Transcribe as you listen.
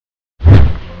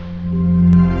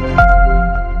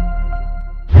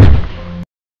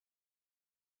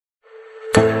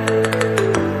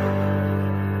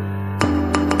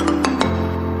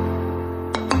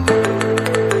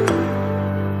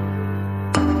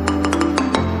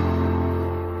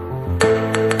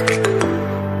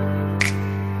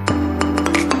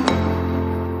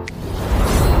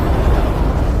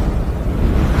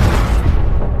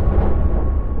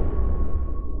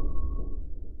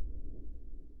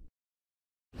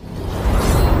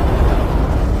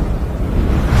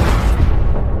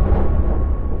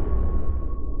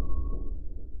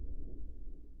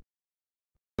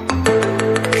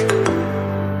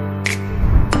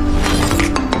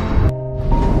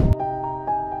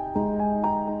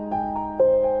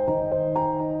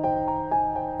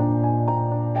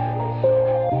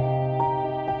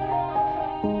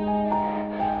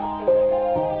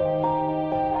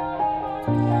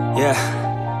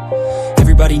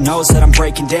knows that I'm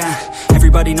breaking down.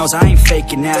 Everybody knows I ain't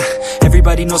faking now.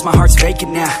 Everybody knows my heart's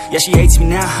vacant now. Yeah, she hates me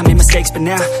now, I made mistakes, but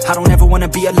now I don't ever wanna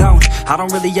be alone. I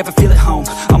don't really ever feel at home.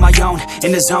 On my own,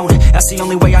 in the zone, that's the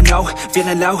only way I know.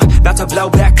 Feeling low, about to blow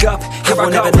back up. I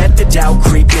won't ever let the doubt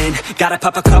creep in. Gotta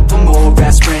pop a couple more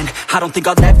aspirin. I don't think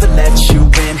I'll ever let you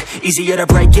in. Easier to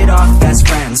break it off as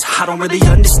friends. I don't really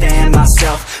understand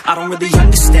myself. I don't really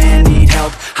understand, need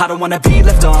help. I don't wanna be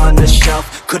left on the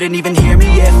shelf. Couldn't even hear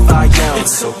me if I yelled.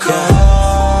 It's so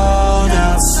cold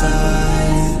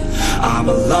outside, I'm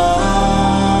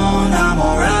alone, I'm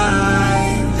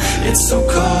alright. It's so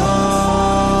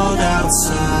cold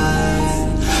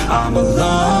outside, I'm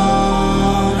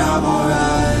alone, I'm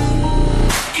alright.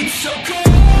 It's so cold.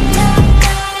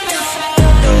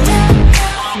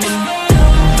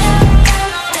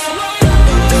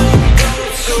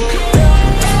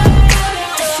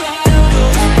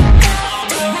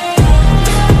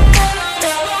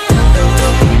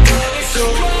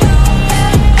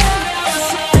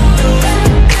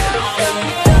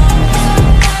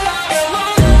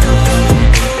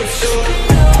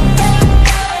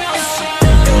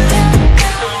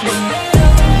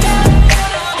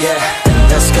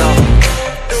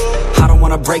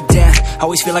 Break down,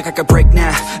 always feel like I could break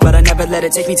now, but I never let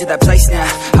it take me to that place now.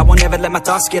 I won't ever let my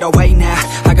thoughts get away now.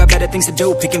 I got better things to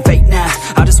do, picking fate now.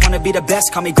 I just wanna be the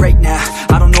best, call me great now.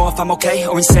 I don't know if I'm okay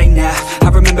or insane now. I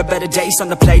remember better days on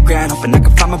the playground, hoping I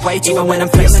can find my way to even when I'm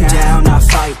feeling down. I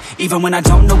fight, even when I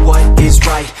don't know what is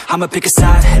right. I'ma pick a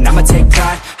side, and I'ma take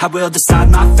pride. I will decide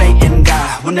my fate, and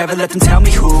I will never let them tell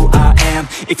me who I am.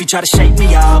 If you try to shake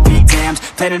me, I'll be damned.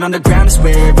 Planet on the ground is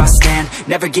where I stand.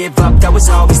 Never give up, that was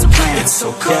always the plan. It's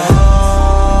so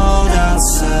cold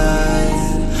outside,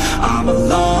 I'm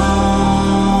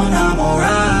alone, I'm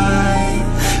alright.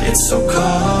 It's so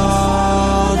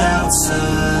cold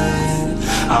outside,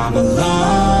 I'm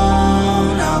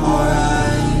alone, I'm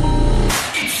alright.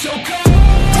 It's so cold.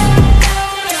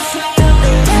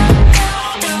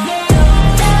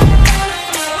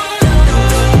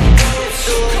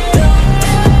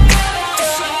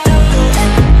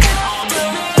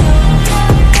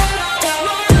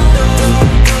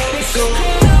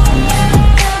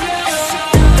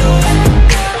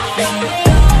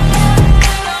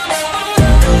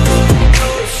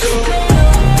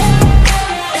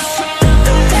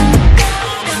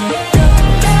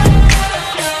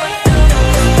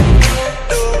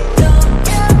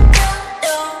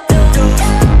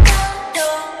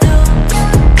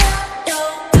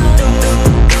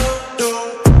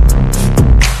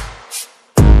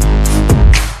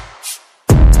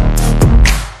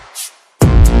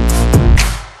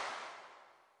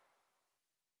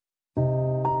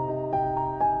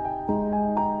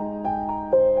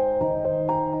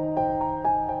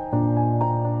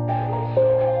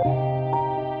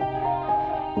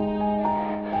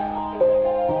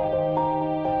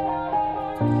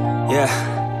 Yeah,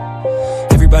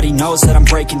 everybody knows that I'm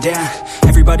breaking down.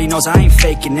 Everybody knows I ain't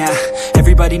faking now.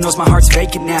 Everybody knows my heart's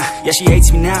vacant now. Yeah, she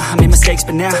hates me now, I made mistakes,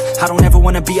 but now I don't ever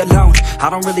wanna be alone. I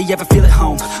don't really ever feel at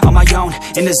home. On my own,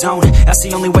 in the zone, that's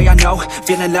the only way I know.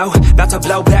 Feeling low, about to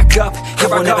blow back up. I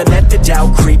won't ever let the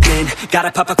doubt creep in.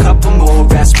 Gotta pop a couple more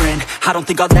aspirin. I don't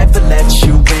think I'll ever let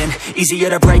you in. Easier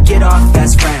to break it off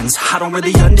as friends. I don't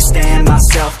really understand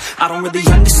myself. I don't really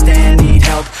understand, need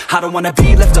help. I don't wanna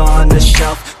be left on the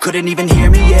shelf. Couldn't even hear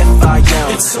me if I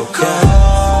yelled. It's so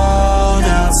cold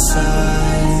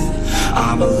outside,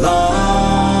 I'm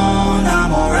alone,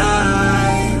 I'm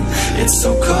alright. It's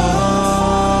so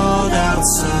cold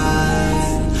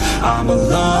outside, I'm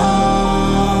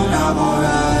alone, I'm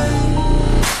alright.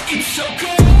 It's so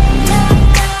cold.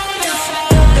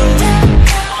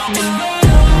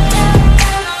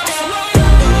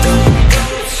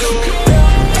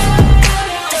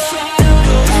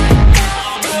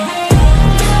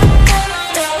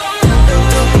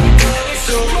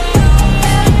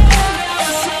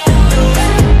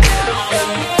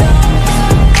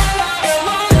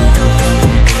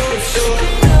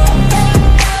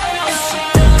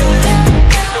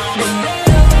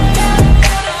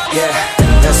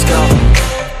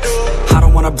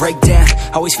 Break down,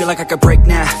 always feel like I could break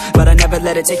now, but I never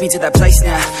let it take me to that place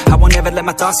now. I won't ever let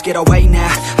my thoughts get away now.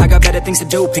 I got better things to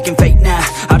do, picking fate now.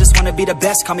 I just wanna be the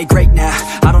best, call me great now.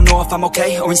 I don't know if I'm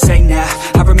okay or insane now.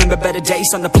 I remember better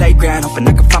days on the playground, hoping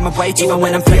I can find my way to even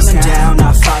when I'm feeling down.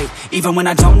 I fight, even when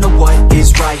I don't know what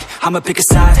is right. I'ma pick a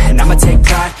side, and I'ma take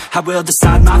pride. I will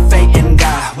decide my fate, and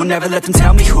I will never let them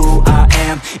tell me who I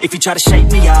am. If you try to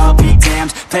shake me, I'll be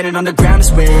damned. Planet on the ground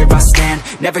is where I stand.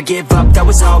 Never give up, that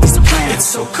was always the plan. It's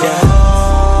so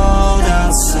cold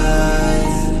outside,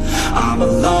 I'm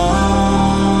alone.